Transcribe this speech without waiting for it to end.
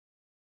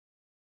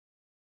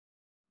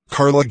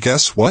Carla,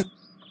 guess what?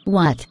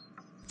 What?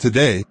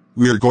 Today,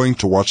 we are going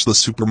to watch the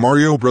Super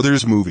Mario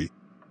Brothers movie.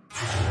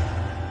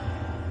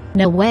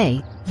 No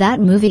way, that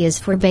movie is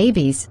for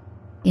babies.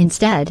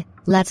 Instead,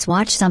 let's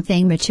watch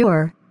something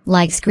mature,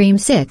 like Scream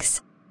 6.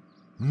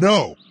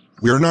 No,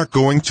 we are not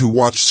going to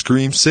watch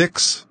Scream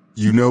 6.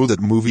 You know that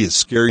movie is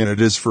scary and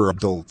it is for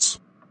adults.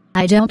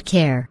 I don't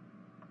care.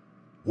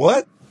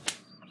 What?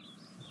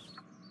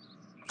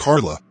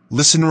 Carla,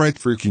 listen right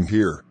freaking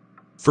here.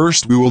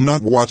 First, we will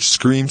not watch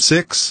Scream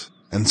 6,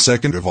 and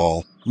second of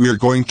all, we are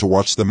going to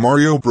watch the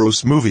Mario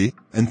Bros. Movie,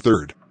 and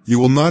third, you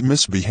will not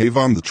misbehave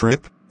on the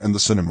trip, and the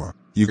cinema.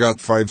 You got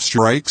 5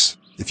 strikes.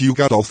 If you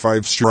got all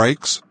 5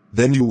 strikes,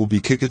 then you will be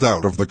kicked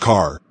out of the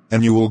car,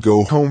 and you will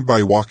go home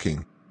by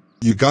walking.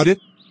 You got it?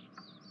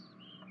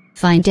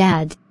 Fine,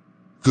 Dad.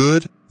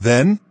 Good,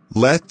 then,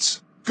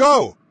 let's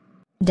go!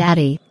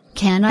 Daddy,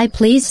 can I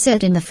please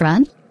sit in the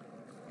front?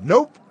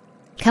 Nope.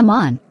 Come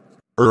on.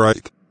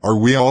 Alright, are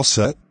we all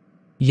set?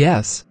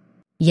 Yes.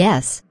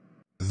 Yes.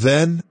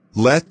 Then,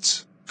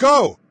 let's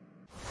go!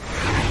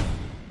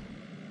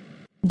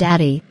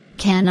 Daddy,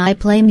 can I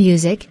play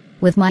music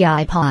with my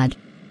iPod?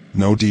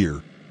 No,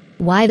 dear.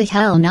 Why the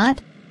hell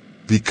not?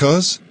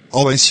 Because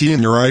all I see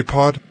in your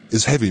iPod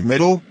is heavy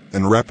metal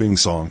and rapping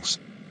songs.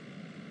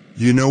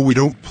 You know we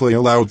don't play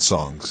loud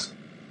songs.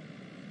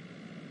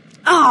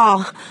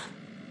 Oh.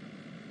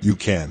 You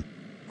can.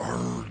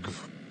 Arg.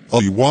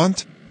 All you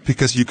want,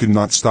 because you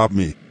cannot stop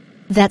me.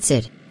 That's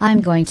it.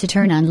 I'm going to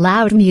turn on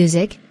loud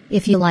music,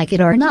 if you like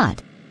it or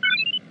not.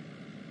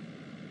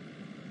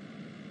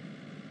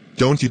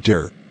 Don't you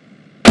dare.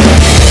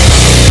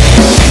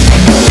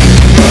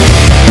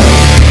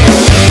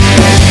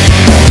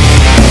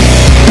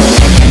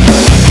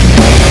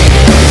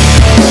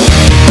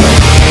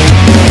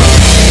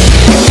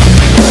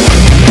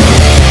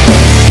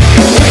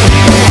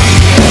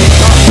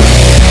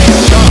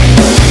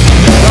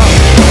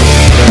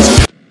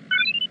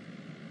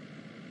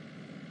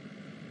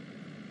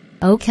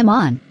 Oh, come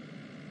on.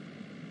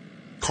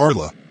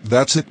 Carla,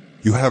 that's it.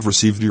 You have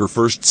received your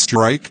first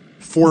strike.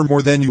 4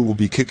 more, then you will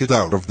be kicked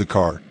out of the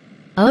car.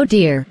 Oh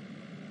dear.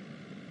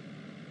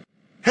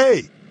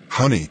 Hey,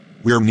 honey,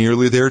 we are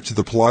nearly there to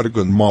the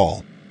Plotagon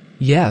Mall.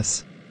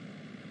 Yes.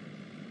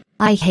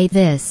 I hate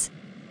this.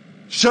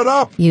 Shut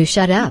up! You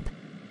shut up.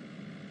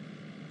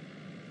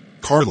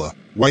 Carla,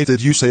 why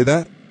did you say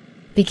that?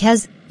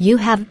 Because you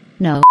have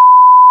no.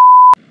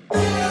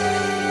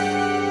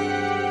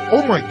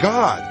 Oh my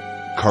God!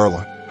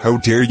 Carla, how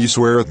dare you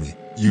swear at me?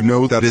 You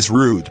know that is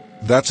rude.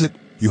 That's it.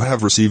 You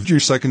have received your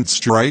second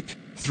strike.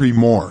 3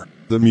 more,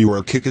 then you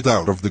are kicked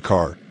out of the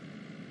car.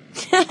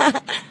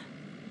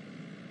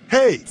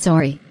 Hey!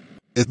 Sorry.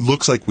 It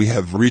looks like we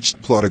have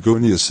reached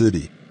Plotagonia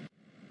City.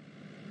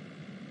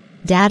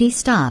 Daddy,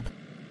 stop.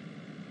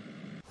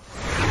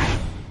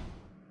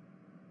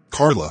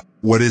 Carla,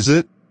 what is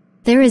it?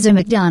 There is a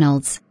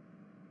McDonald's.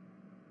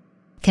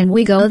 Can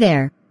we go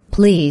there,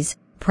 please?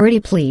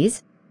 Pretty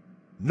please?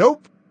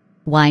 Nope.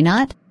 Why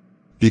not?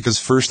 Because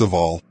first of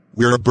all,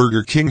 we're a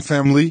Burger King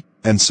family,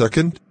 and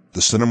second,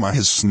 the cinema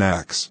has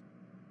snacks.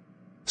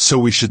 So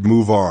we should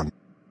move on.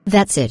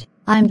 That's it.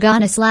 I'm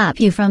gonna slap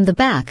you from the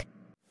back.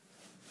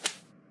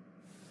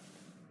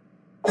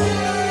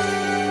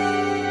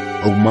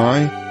 Oh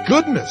my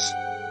goodness!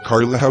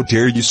 Carla, how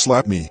dare you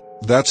slap me?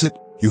 That's it.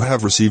 You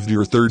have received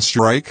your 3rd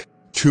strike.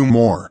 2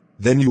 more,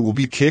 then you will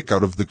be kicked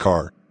out of the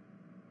car.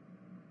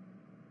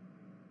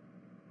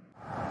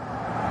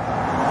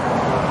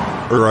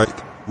 Alright,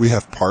 we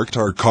have parked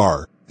our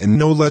car, and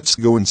now let's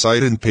go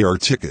inside and pay our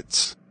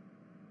tickets.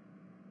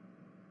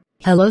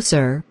 Hello,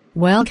 sir.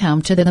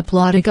 Welcome to the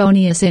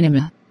Plotagonia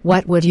Cinema.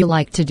 What would you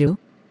like to do?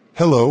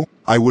 Hello,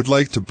 I would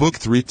like to book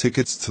 3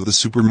 tickets to the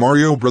Super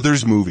Mario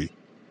Brothers movie.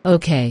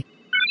 Okay.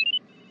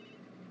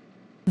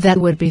 That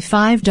would be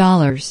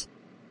 $5.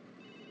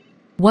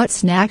 What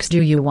snacks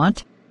do you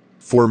want?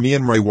 For me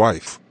and my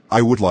wife,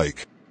 I would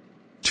like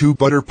 2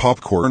 butter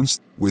popcorns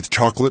with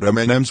chocolate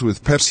M&Ms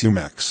with Pepsi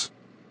Max.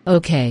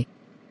 Okay.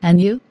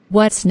 And you,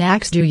 what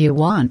snacks do you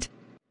want?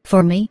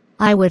 For me,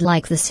 I would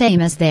like the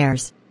same as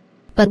theirs.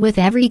 But with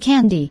every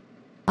candy.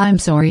 I'm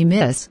sorry,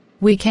 miss.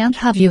 We can't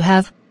have you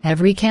have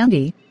every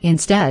candy.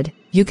 Instead,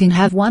 you can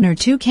have 1 or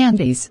 2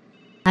 candies.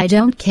 I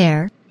don't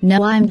care.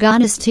 No, I'm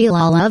gonna steal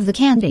all of the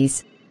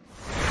candies.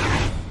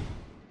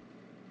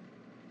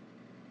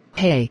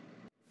 Hey.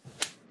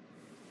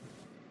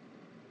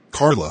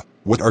 Carla,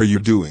 what are you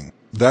doing?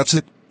 That's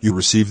it. You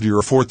received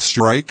your 4th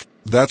strike.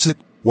 That's it.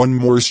 1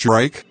 more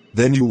strike,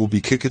 then you will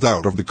be kicked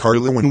out of the car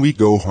when we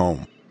go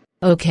home.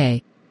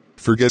 Okay.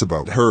 Forget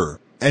about her.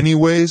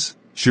 Anyways,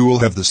 she will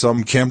have the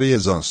same candy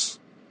as us.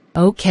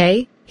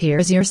 Okay,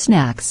 here's your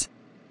snacks.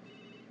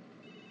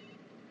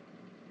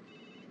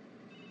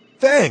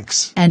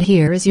 Thanks! And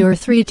here's your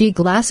 3D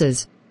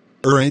glasses.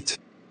 Alright.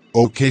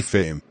 Okay,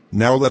 fame.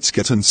 Now let's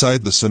get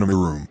inside the cinema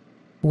room.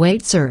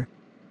 Wait, sir.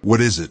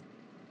 What is it?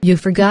 You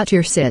forgot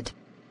your sit.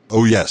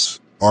 Oh yes,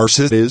 our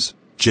sit is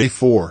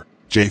J4,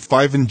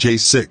 J5 and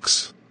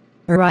J6.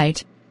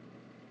 Right.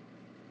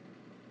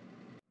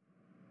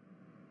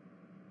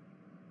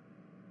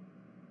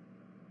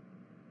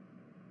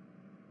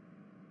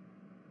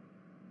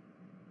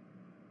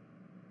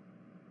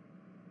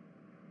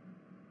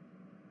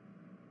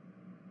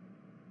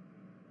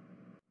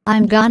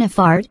 I'm gonna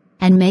fart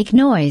and make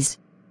noise.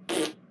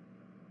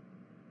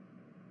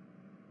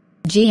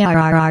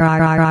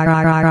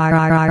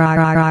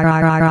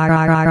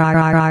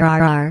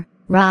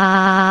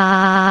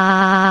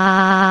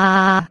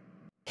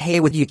 Hey,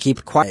 would you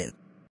keep quiet?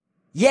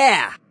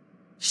 Yeah!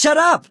 Shut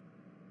up!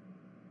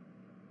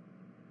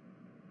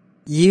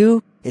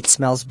 It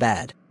smells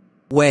bad.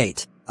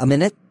 Wait, a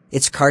minute,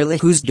 it's Carla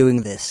who's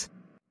doing this.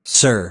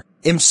 Sir,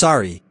 I'm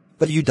sorry,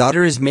 but your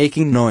daughter is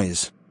making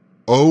noise.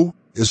 Oh,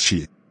 is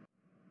she?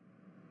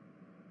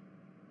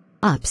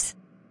 Ups.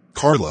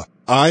 Carla,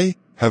 I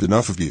have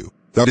enough of you.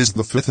 That is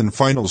the fifth and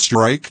final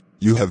strike.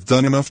 You have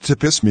done enough to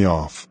piss me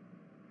off.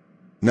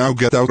 Now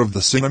get out of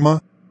the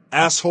cinema,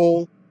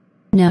 asshole.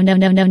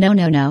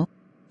 No.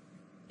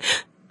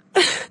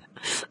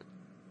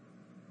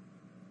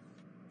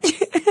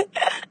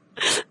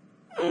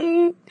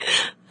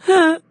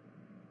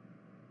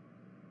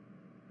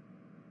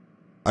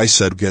 I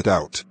said get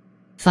out.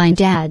 Fine,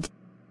 Dad.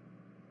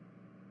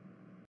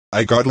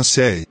 I gotta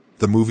say,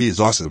 the movie is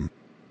awesome.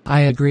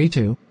 I agree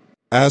to.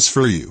 As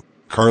for you,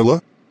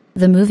 Carla,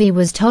 The movie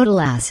was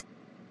total ass.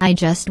 I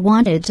just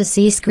wanted to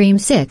see Scream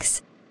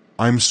 6.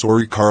 I'm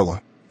sorry,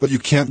 Carla, but you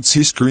can't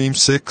see Scream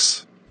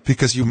 6,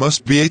 because you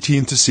must be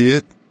 18 to see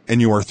it, and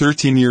you are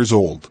 13 years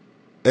old.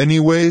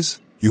 Anyways,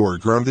 you are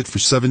grounded for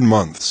 7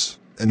 months,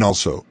 and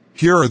also,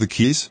 here are the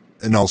keys,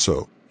 and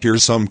also,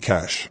 here's some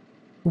cash.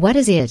 What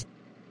is it?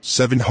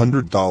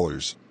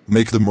 $700.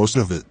 Make the most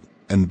of it,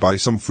 and buy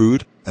some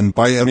food, and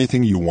buy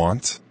anything you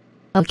want.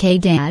 Okay,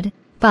 Dad,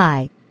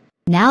 bye.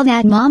 Now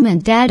that Mom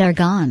and Dad are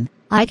gone,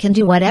 I can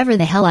do whatever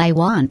the hell I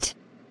want.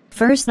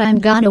 First I'm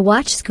gonna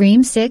watch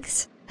Scream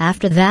 6,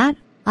 after that,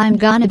 I'm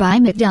gonna buy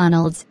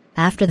McDonald's,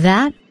 after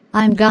that,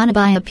 I'm gonna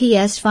buy a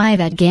PS5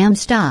 at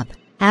GameStop,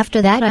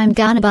 after that I'm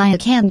gonna buy a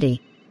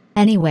candy.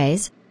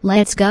 Anyways,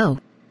 let's go.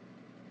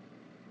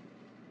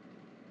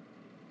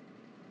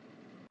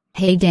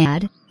 Hey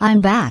Dad,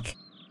 I'm back.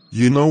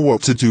 You know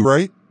what to do,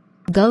 right?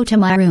 Go to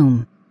my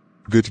room.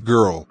 Good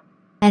girl.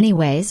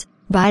 Anyways,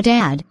 bye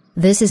Dad,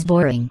 this is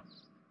boring.